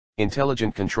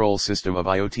Intelligent Control System of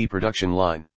IoT Production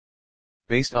Line.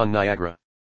 Based on Niagara.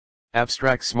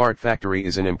 Abstract Smart Factory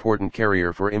is an important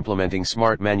carrier for implementing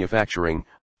smart manufacturing,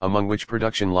 among which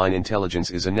production line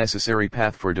intelligence is a necessary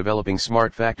path for developing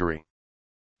smart factory.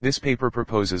 This paper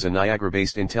proposes a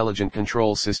Niagara-based intelligent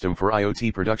control system for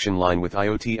IoT production line with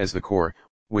IoT as the core,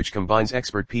 which combines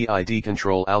expert PID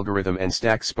control algorithm and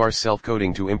stack sparse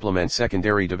self-coding to implement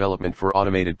secondary development for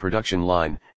automated production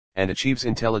line, and achieves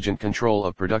intelligent control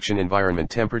of production environment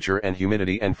temperature and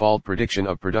humidity and fault prediction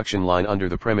of production line under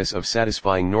the premise of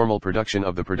satisfying normal production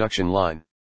of the production line.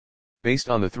 Based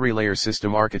on the three-layer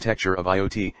system architecture of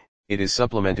IoT, it is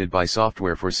supplemented by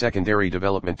software for secondary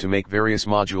development to make various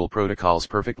module protocols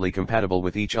perfectly compatible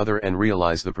with each other and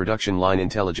realize the production line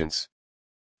intelligence.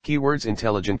 Keywords: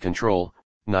 intelligent control,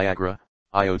 Niagara,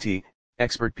 IoT,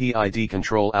 expert PID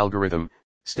control algorithm,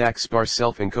 stack sparse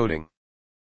self-encoding.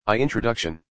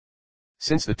 Introduction.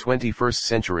 Since the 21st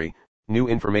century, new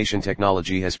information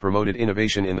technology has promoted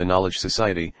innovation in the knowledge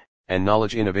society, and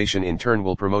knowledge innovation in turn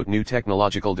will promote new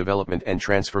technological development and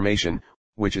transformation,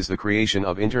 which is the creation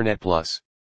of Internet Plus.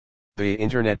 The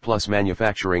Internet Plus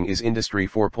manufacturing is Industry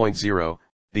 4.0,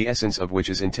 the essence of which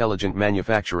is intelligent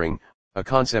manufacturing, a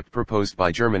concept proposed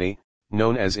by Germany,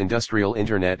 known as Industrial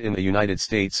Internet in the United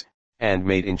States, and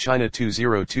Made in China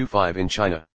 2025 in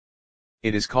China.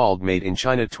 It is called Made in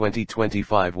China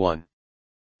 2025-1.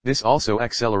 This also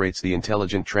accelerates the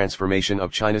intelligent transformation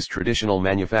of China's traditional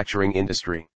manufacturing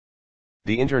industry.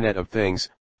 The Internet of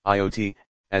Things, IoT,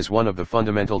 as one of the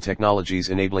fundamental technologies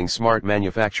enabling smart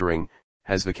manufacturing,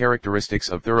 has the characteristics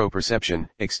of thorough perception,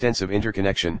 extensive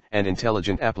interconnection, and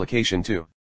intelligent application too.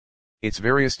 Its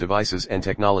various devices and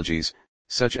technologies,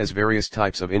 such as various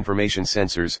types of information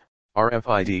sensors,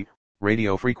 RFID,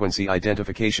 radio frequency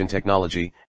identification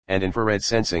technology, and infrared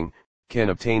sensing, can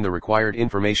obtain the required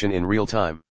information in real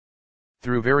time.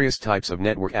 Through various types of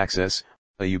network access,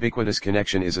 a ubiquitous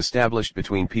connection is established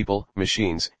between people,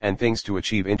 machines, and things to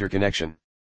achieve interconnection.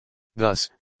 Thus,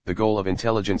 the goal of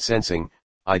intelligent sensing,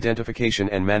 identification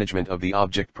and management of the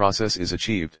object process is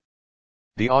achieved.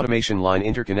 The automation line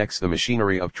interconnects the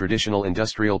machinery of traditional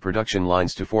industrial production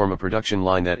lines to form a production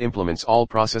line that implements all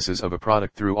processes of a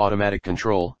product through automatic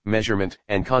control, measurement,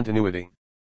 and continuity.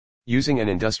 Using an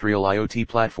industrial IoT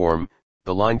platform,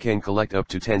 the line can collect up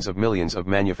to tens of millions of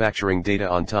manufacturing data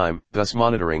on time, thus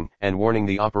monitoring and warning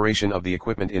the operation of the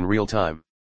equipment in real time.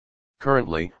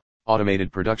 Currently,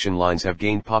 automated production lines have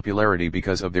gained popularity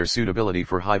because of their suitability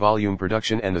for high-volume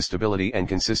production and the stability and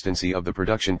consistency of the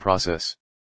production process.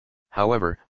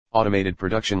 However, automated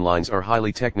production lines are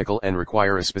highly technical and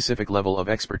require a specific level of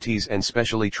expertise and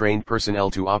specially trained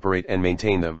personnel to operate and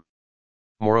maintain them.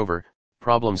 Moreover,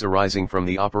 problems arising from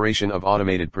the operation of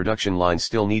automated production lines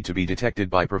still need to be detected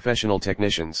by professional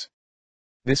technicians.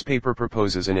 This paper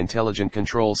proposes an intelligent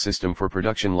control system for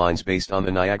production lines based on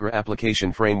the Niagara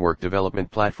Application Framework development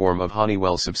platform of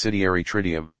Honeywell subsidiary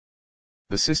Tritium.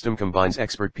 The system combines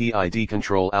expert PID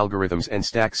control algorithms and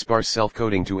stack sparse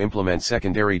self-coding to implement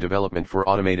secondary development for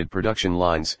automated production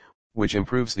lines, which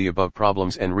improves the above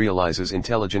problems and realizes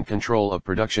intelligent control of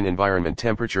production environment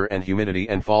temperature and humidity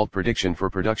and fault prediction for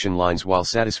production lines while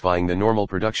satisfying the normal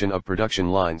production of production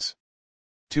lines.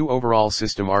 2. Overall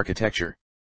system architecture.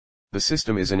 The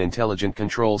system is an intelligent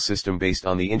control system based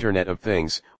on the Internet of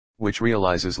Things, which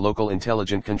realizes local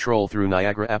intelligent control through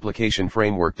Niagara Application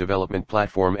Framework development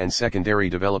platform and secondary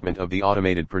development of the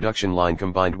automated production line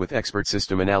combined with expert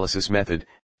system analysis method,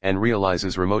 and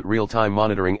realizes remote real-time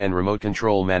monitoring and remote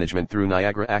control management through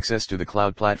Niagara access to the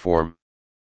cloud platform.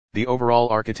 The overall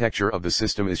architecture of the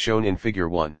system is shown in Figure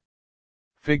 1.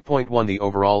 Fig.1 The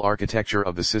overall architecture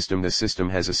of the system. The system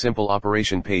has a simple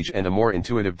operation page and a more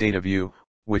intuitive data view,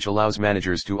 which allows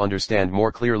managers to understand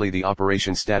more clearly the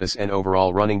operation status and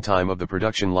overall running time of the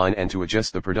production line and to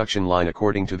adjust the production line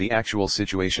according to the actual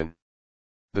situation.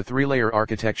 The three-layer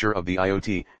architecture of the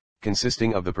IoT,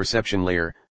 consisting of the perception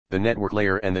layer, the network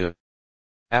layer and the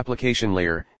application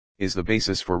layer, is the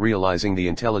basis for realizing the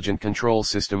intelligent control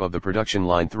system of the production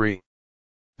line 3.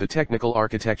 The technical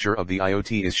architecture of the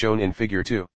IoT is shown in Figure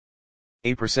 2.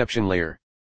 A perception layer.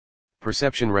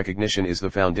 Perception recognition is the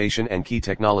foundation and key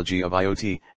technology of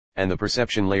IoT, and the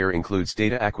perception layer includes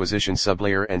data acquisition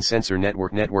sublayer and sensor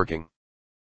network networking.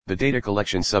 The data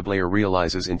collection sublayer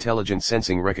realizes intelligent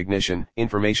sensing recognition,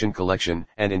 information collection,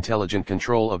 and intelligent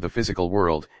control of the physical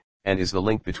world, and is the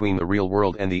link between the real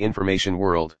world and the information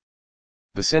world.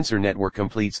 The sensor network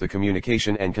completes the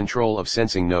communication and control of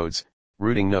sensing nodes,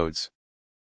 routing nodes.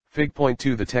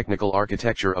 Fig.2 The technical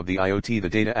architecture of the IoT. The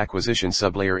data acquisition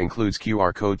sublayer includes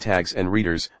QR code tags and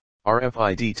readers,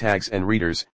 RFID tags and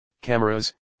readers,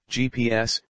 cameras,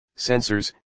 GPS,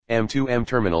 sensors, M2M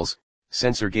terminals,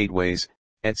 sensor gateways,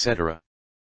 etc.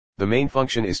 The main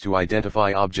function is to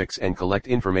identify objects and collect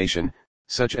information,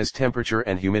 such as temperature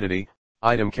and humidity,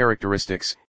 item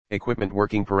characteristics, equipment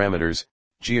working parameters,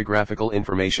 geographical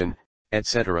information,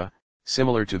 etc.,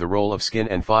 similar to the role of skin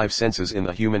and five senses in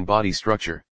the human body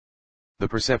structure. The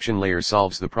perception layer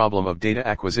solves the problem of data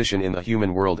acquisition in the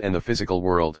human world and the physical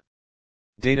world.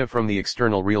 Data from the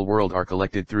external real world are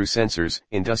collected through sensors,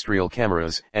 industrial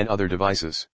cameras, and other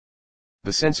devices.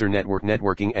 The sensor network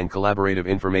networking and collaborative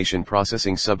information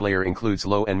processing sublayer includes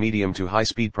low and medium to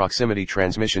high-speed proximity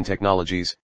transmission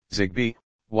technologies, Zigbee,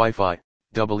 Wi-Fi,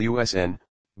 WSN,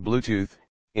 Bluetooth,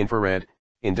 infrared,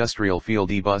 industrial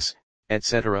field E-bus,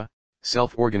 etc.,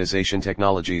 self-organization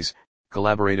technologies,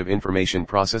 collaborative information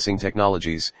processing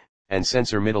technologies, and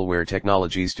sensor middleware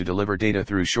technologies to deliver data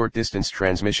through short-distance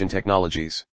transmission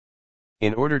technologies.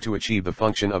 In order to achieve the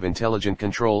function of intelligent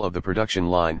control of the production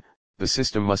line, the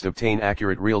system must obtain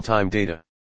accurate real-time data.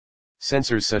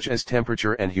 Sensors such as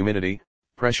temperature and humidity,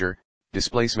 pressure,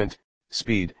 displacement,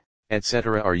 speed,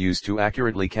 etc. are used to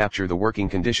accurately capture the working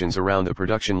conditions around the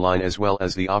production line as well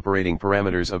as the operating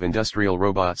parameters of industrial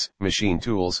robots, machine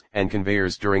tools, and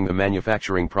conveyors during the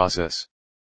manufacturing process.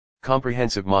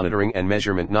 Comprehensive monitoring and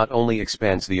measurement not only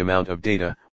expands the amount of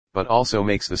data, but also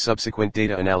makes the subsequent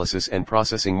data analysis and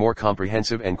processing more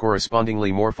comprehensive and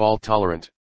correspondingly more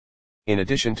fault-tolerant. In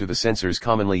addition to the sensors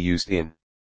commonly used in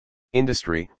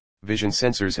industry, vision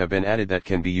sensors have been added that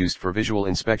can be used for visual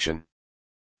inspection.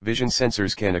 Vision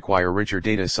sensors can acquire richer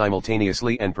data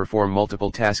simultaneously and perform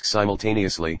multiple tasks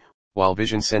simultaneously, while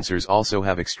vision sensors also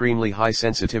have extremely high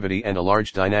sensitivity and a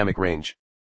large dynamic range.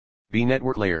 B.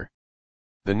 Network layer.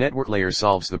 The network layer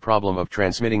solves the problem of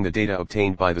transmitting the data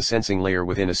obtained by the sensing layer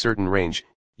within a certain range,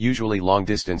 usually long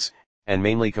distance, and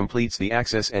mainly completes the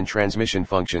access and transmission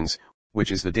functions,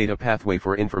 which is the data pathway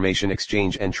for information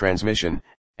exchange and transmission,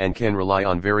 and can rely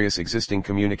on various existing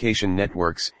communication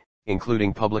networks,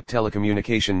 including public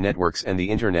telecommunication networks and the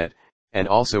Internet, and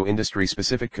also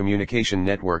industry-specific communication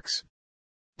networks.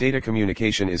 Data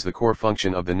communication is the core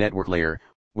function of the network layer,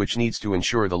 which needs to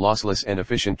ensure the lossless and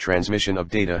efficient transmission of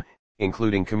data,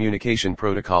 including communication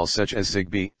protocols such as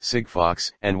Zigbee,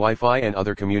 Sigfox, and Wi-Fi and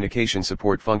other communication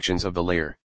support functions of the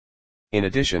layer. In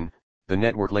addition, the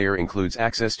network layer includes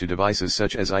access to devices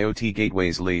such as IoT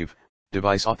gateways, leave,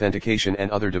 device authentication and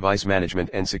other device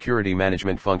management and security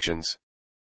management functions.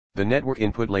 The network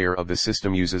input layer of the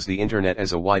system uses the Internet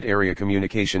as a wide area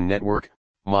communication network,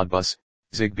 Modbus,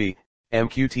 Zigbee,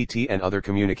 MQTT and other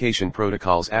communication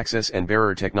protocols access and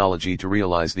bearer technology to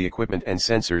realize the equipment and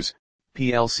sensors,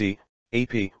 PLC,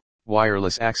 AP,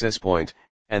 wireless access point,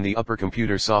 and the upper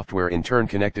computer software in turn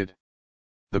connected.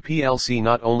 The PLC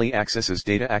not only accesses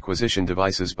data acquisition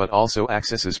devices but also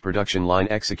accesses production line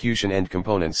execution and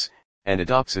components, and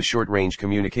adopts a short-range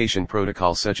communication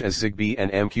protocol such as Zigbee and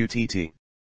MQTT.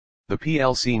 The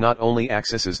PLC not only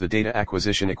accesses the data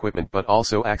acquisition equipment but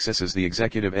also accesses the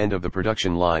executive end of the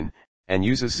production line, and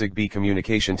uses Zigbee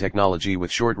communication technology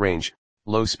with short range,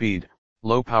 low speed,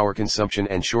 low power consumption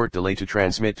and short delay to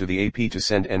transmit to the AP to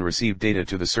send and receive data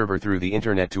to the server through the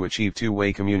Internet to achieve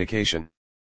two-way communication.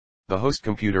 The host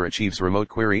computer achieves remote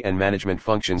query and management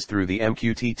functions through the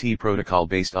MQTT protocol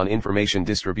based on information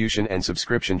distribution and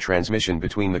subscription transmission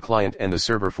between the client and the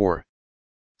server. 4.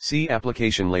 C.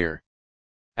 Application layer.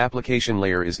 Application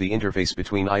layer is the interface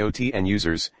between IoT and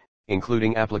users,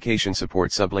 including application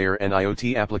support sublayer and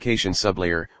IoT application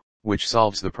sublayer, which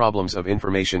solves the problems of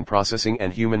information processing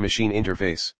and human-machine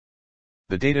interface.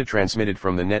 The data transmitted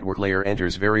from the network layer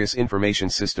enters various information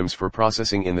systems for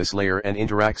processing in this layer and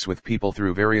interacts with people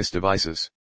through various devices.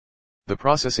 The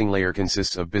processing layer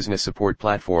consists of business support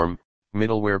platform,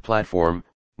 middleware platform,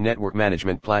 network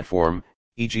management platform,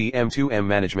 e.g. M2M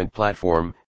management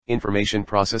platform, information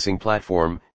processing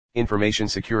platform, information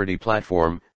security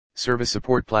platform, service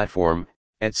support platform,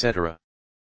 etc.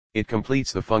 It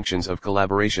completes the functions of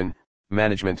collaboration,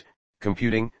 management,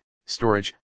 computing,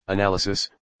 storage, analysis,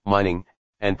 mining,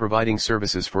 and providing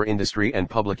services for industry and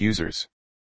public users.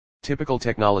 Typical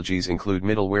technologies include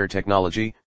middleware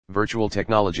technology, virtual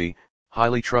technology,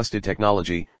 highly trusted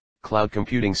technology, cloud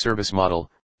computing service model,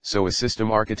 SOA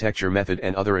system architecture method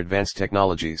and other advanced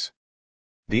technologies.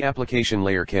 The application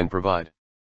layer can provide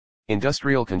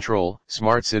industrial control,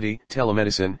 smart city,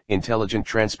 telemedicine, intelligent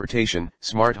transportation,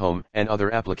 smart home, and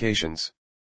other applications.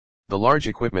 The large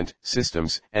equipment,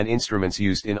 systems, and instruments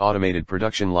used in automated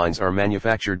production lines are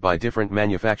manufactured by different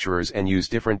manufacturers and use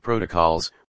different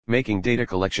protocols, making data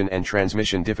collection and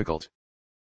transmission difficult.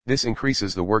 This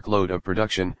increases the workload of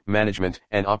production, management,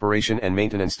 and operation and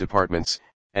maintenance departments,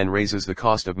 and raises the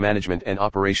cost of management and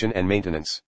operation and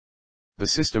maintenance. The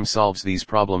system solves these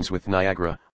problems with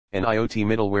Niagara, an IoT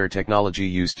middleware technology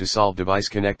used to solve device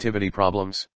connectivity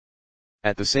problems.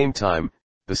 At the same time,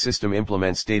 the system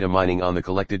implements data mining on the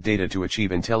collected data to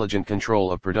achieve intelligent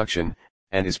control of production,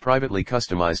 and is privately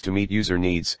customized to meet user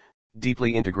needs,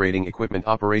 deeply integrating equipment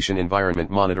operation, environment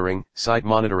monitoring, site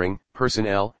monitoring,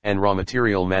 personnel and raw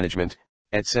material management,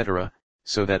 etc.,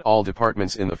 so that all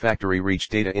departments in the factory reach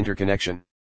data interconnection.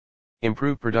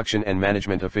 Improve production and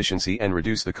management efficiency and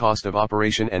reduce the cost of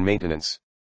operation and maintenance.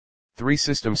 3.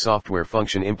 System software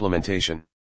function implementation.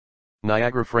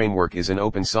 Niagara Framework is an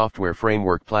open software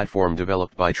framework platform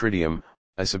developed by Tritium,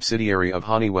 a subsidiary of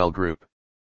Honeywell Group.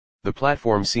 The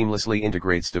platform seamlessly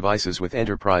integrates devices with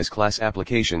enterprise-class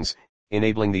applications,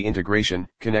 enabling the integration,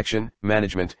 connection,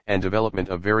 management, and development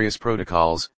of various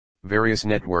protocols, various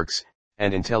networks,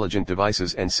 and intelligent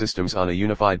devices and systems on a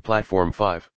unified platform.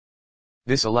 5.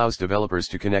 This allows developers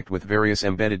to connect with various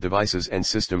embedded devices and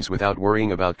systems without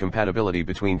worrying about compatibility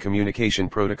between communication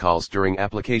protocols during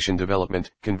application development,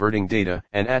 converting data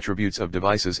and attributes of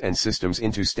devices and systems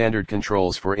into standard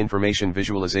controls for information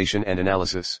visualization and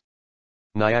analysis.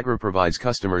 Niagara provides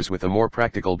customers with a more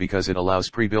practical because it allows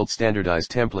pre-built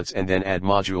standardized templates and then add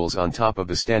modules on top of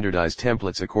the standardized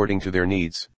templates according to their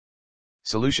needs.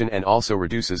 Solution and also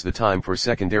reduces the time for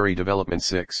secondary development.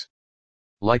 6.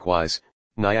 Likewise,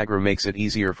 Niagara makes it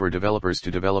easier for developers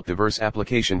to develop diverse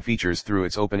application features through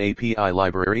its open API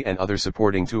library and other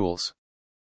supporting tools.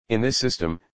 In this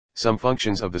system, some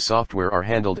functions of the software are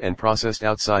handled and processed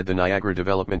outside the Niagara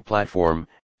development platform,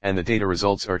 and the data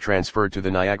results are transferred to the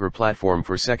Niagara platform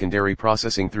for secondary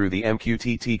processing through the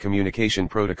MQTT communication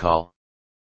protocol.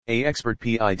 Expert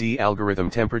PID algorithm.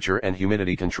 Temperature and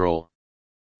humidity control.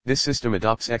 This system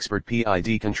adopts expert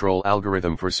PID control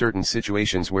algorithm for certain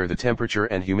situations where the temperature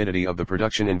and humidity of the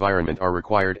production environment are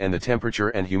required, and the temperature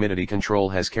and humidity control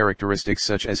has characteristics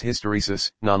such as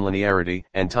hysteresis, nonlinearity,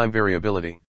 and time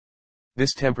variability.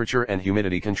 This temperature and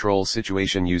humidity control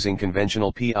situation using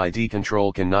conventional PID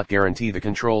control cannot guarantee the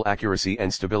control accuracy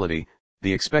and stability.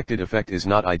 The expected effect is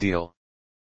not ideal.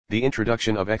 The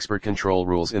introduction of expert control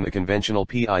rules in the conventional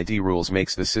PID rules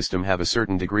makes the system have a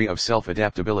certain degree of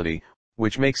self-adaptability,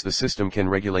 which makes the system can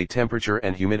regulate temperature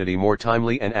and humidity more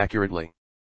timely and accurately.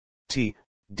 D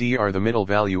are the middle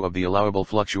value of the allowable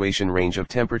fluctuation range of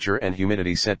temperature and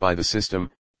humidity set by the system.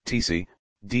 DC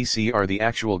are the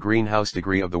actual greenhouse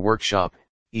degree of the workshop.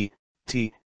 D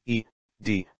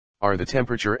are the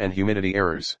temperature and humidity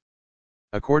errors.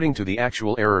 According to the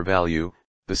actual error value,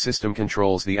 the system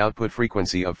controls the output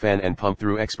frequency of fan and pump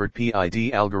through expert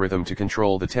PID algorithm to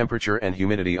control the temperature and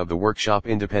humidity of the workshop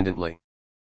independently.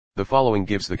 The following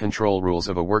gives the control rules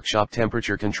of a workshop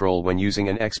temperature control when using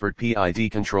an expert PID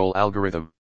control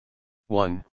algorithm.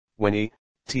 1. When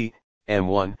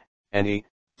M1 and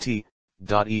T0,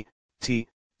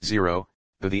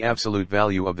 the absolute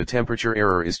value of the temperature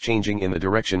error is changing in the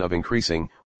direction of increasing.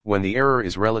 When the error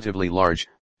is relatively large,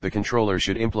 the controller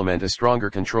should implement a stronger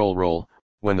control role.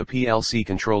 When the PLC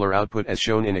controller output as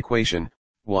shown in equation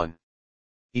 1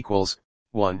 equals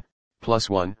 1 plus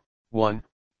 1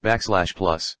 backslash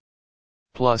plus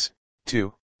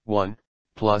 2 1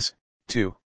 plus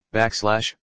 2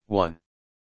 backslash 1.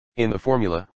 In the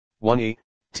formula, 1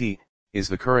 T is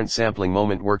the current sampling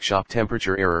moment workshop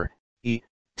temperature error.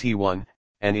 T1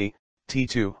 and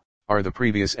T2 are the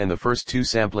previous and the first two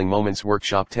sampling moments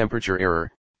workshop temperature error.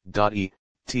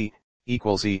 T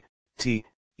equals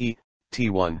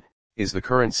T1 is the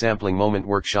current sampling moment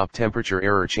workshop temperature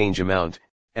error change amount.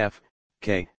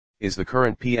 K is the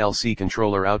current PLC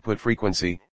controller output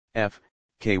frequency.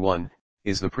 K1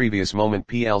 is the previous moment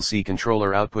PLC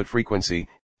controller output frequency.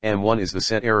 M1 is the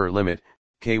set error limit.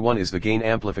 K1 is the gain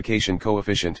amplification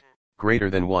coefficient, greater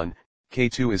than 1.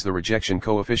 K2 is the rejection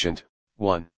coefficient,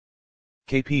 1.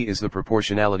 Kp is the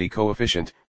proportionality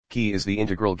coefficient. K is the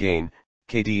integral gain.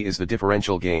 Kd is the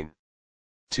differential gain.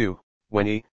 2.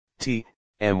 When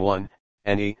M1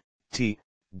 and T0,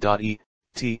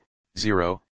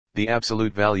 the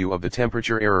absolute value of the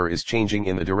temperature error is changing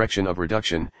in the direction of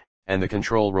reduction, and the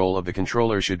control role of the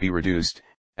controller should be reduced,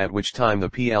 at which time the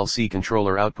PLC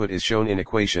controller output is shown in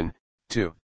equation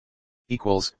 2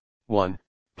 equals 1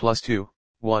 plus 2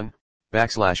 1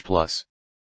 backslash plus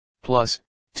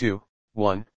 2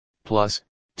 1 plus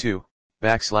 2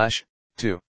 backslash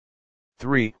 2.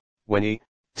 3. When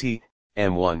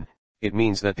M1, it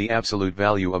means that the absolute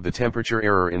value of the temperature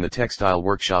error in the textile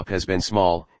workshop has been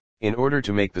small. In order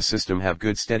to make the system have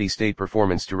good steady-state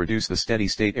performance to reduce the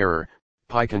steady-state error,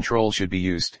 pi control should be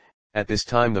used. At this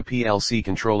time the PLC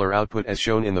controller output as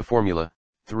shown in the formula,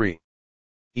 3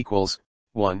 equals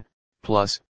 1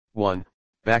 plus 1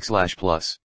 backslash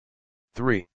plus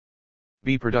 3.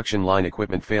 B. Production line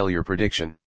equipment failure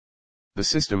prediction. The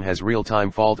system has real-time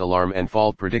fault alarm and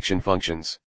fault prediction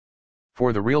functions.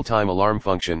 For the real-time alarm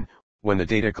function, when the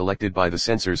data collected by the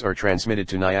sensors are transmitted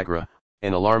to Niagara,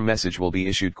 an alarm message will be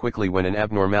issued quickly when an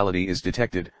abnormality is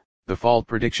detected. The fault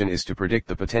prediction is to predict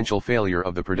the potential failure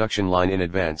of the production line in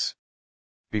advance.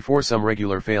 Before some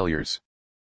regular failures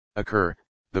occur,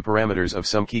 the parameters of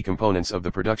some key components of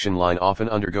the production line often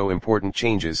undergo important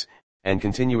changes, and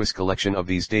continuous collection of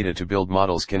these data to build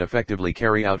models can effectively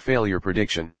carry out failure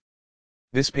prediction.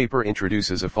 This paper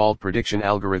introduces a fault prediction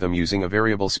algorithm using a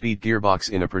variable speed gearbox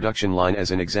in a production line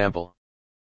as an example.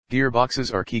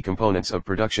 Gearboxes are key components of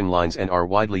production lines and are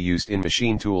widely used in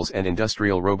machine tools and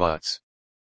industrial robots.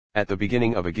 At the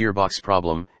beginning of a gearbox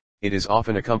problem, it is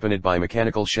often accompanied by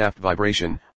mechanical shaft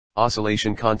vibration,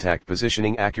 oscillation, contact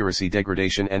positioning, accuracy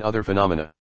degradation, and other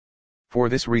phenomena. For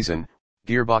this reason,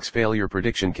 gearbox failure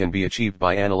prediction can be achieved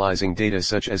by analyzing data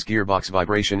such as gearbox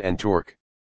vibration and torque.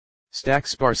 Stack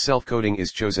sparse self-coding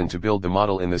is chosen to build the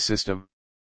model in the system.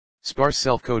 Sparse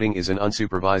self-coding is an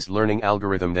unsupervised learning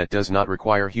algorithm that does not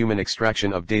require human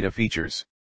extraction of data features.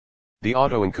 The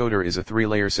autoencoder is a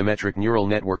three-layer symmetric neural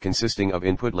network consisting of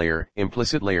input layer,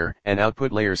 implicit layer, and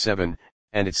output layer 7,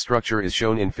 and its structure is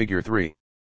shown in figure 3.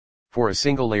 For a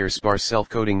single-layer sparse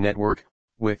self-coding network,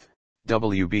 with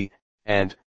WB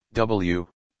and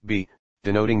WB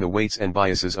denoting the weights and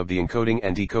biases of the encoding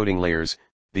and decoding layers,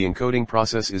 the encoding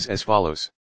process is as follows.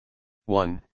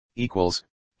 1 equals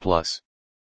plus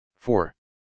 4.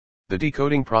 The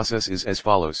decoding process is as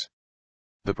follows.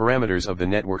 The parameters of the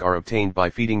network are obtained by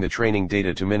feeding the training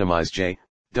data to minimize J,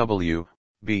 W,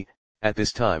 B, at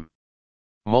this time.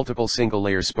 Multiple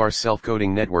single-layer sparse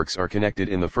self-coding networks are connected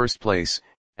in the first place,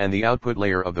 and the output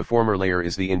layer of the former layer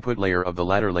is the input layer of the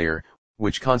latter layer,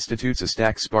 which constitutes a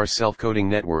stacked sparse self-coding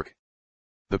network.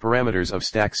 The parameters of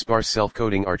stacked sparse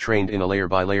self-coding are trained in a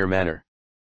layer-by-layer manner.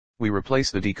 We replace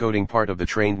the decoding part of the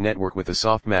trained network with a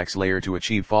softmax layer to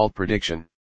achieve fault prediction.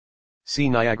 See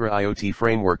Niagara IoT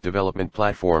Framework Development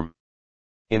Platform.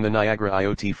 In the Niagara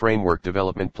IoT Framework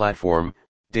Development Platform,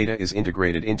 data is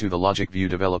integrated into the logic view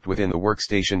developed within the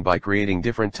workstation by creating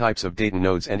different types of data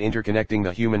nodes and interconnecting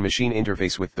the human-machine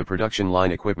interface with the production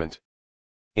line equipment.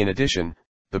 In addition,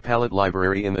 the palette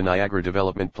library in the Niagara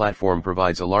Development Platform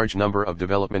provides a large number of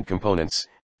development components,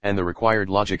 and the required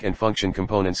logic and function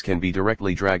components can be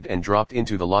directly dragged and dropped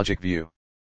into the logic view.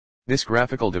 This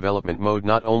graphical development mode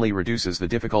not only reduces the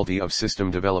difficulty of system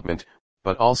development,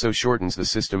 but also shortens the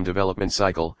system development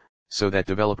cycle, so that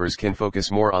developers can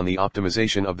focus more on the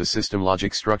optimization of the system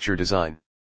logic structure design.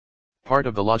 Part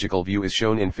of the logical view is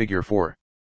shown in figure 4.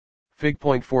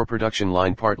 Fig.4 Production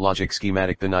Line Part Logic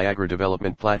Schematic. The Niagara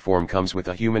Development Platform comes with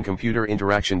a Human-Computer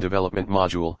Interaction Development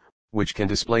Module, which can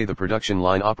display the production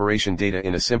line operation data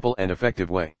in a simple and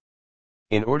effective way.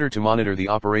 In order to monitor the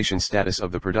operation status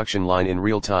of the production line in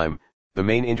real time, the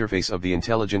main interface of the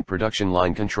Intelligent Production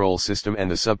Line Control System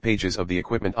and the subpages of the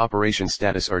equipment operation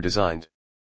status are designed.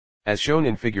 As shown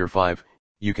in figure 5,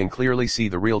 you can clearly see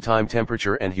the real-time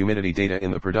temperature and humidity data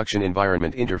in the production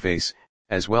environment interface,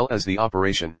 as well as the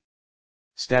operation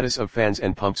status of fans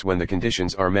and pumps when the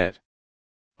conditions are met.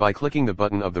 By clicking the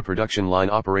button of the production line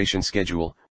operation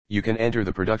schedule, you can enter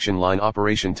the production line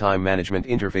operation time management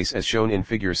interface as shown in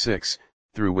figure 6,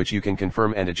 through which you can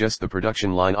confirm and adjust the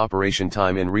production line operation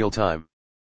time in real time.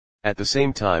 At the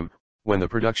same time, when the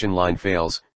production line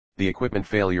fails, the equipment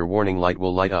failure warning light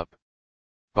will light up.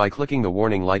 By clicking the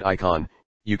warning light icon,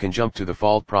 you can jump to the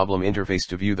fault problem interface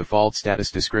to view the fault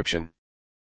status description.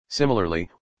 Similarly,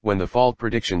 when the fault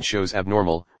prediction shows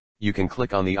abnormal, you can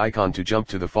click on the icon to jump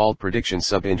to the fault prediction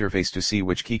sub-interface to see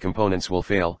which key components will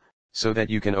fail, so that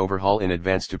you can overhaul in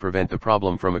advance to prevent the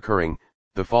problem from occurring.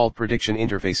 The fault prediction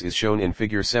interface is shown in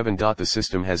figure 7. The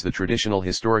system has the traditional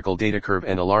historical data curve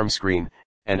and alarm screen,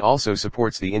 and also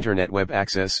supports the internet web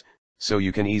access, so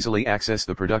you can easily access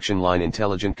the production line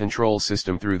intelligent control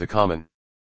system through the common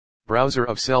browser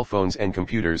of cell phones and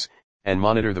computers, and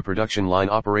monitor the production line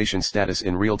operation status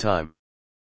in real time.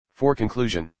 For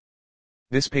conclusion,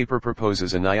 this paper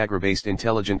proposes a Niagara-based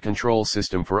intelligent control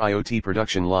system for IoT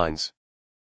production lines.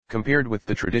 Compared with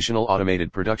the traditional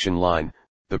automated production line,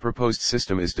 the proposed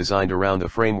system is designed around the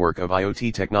framework of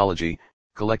IoT technology,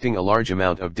 collecting a large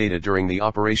amount of data during the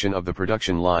operation of the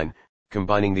production line,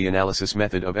 combining the analysis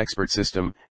method of expert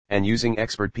system, and using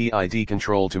expert PID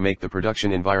control to make the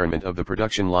production environment of the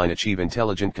production line achieve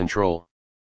intelligent control.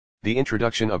 The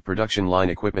introduction of production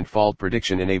line equipment fault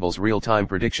prediction enables real-time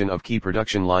prediction of key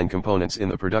production line components in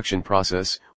the production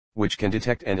process, which can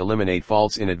detect and eliminate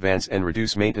faults in advance and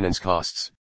reduce maintenance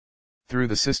costs. Through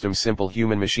the system's simple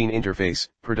human-machine interface,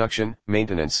 production,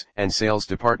 maintenance, and sales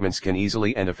departments can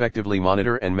easily and effectively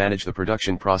monitor and manage the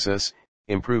production process,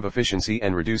 improve efficiency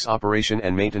and reduce operation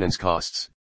and maintenance costs.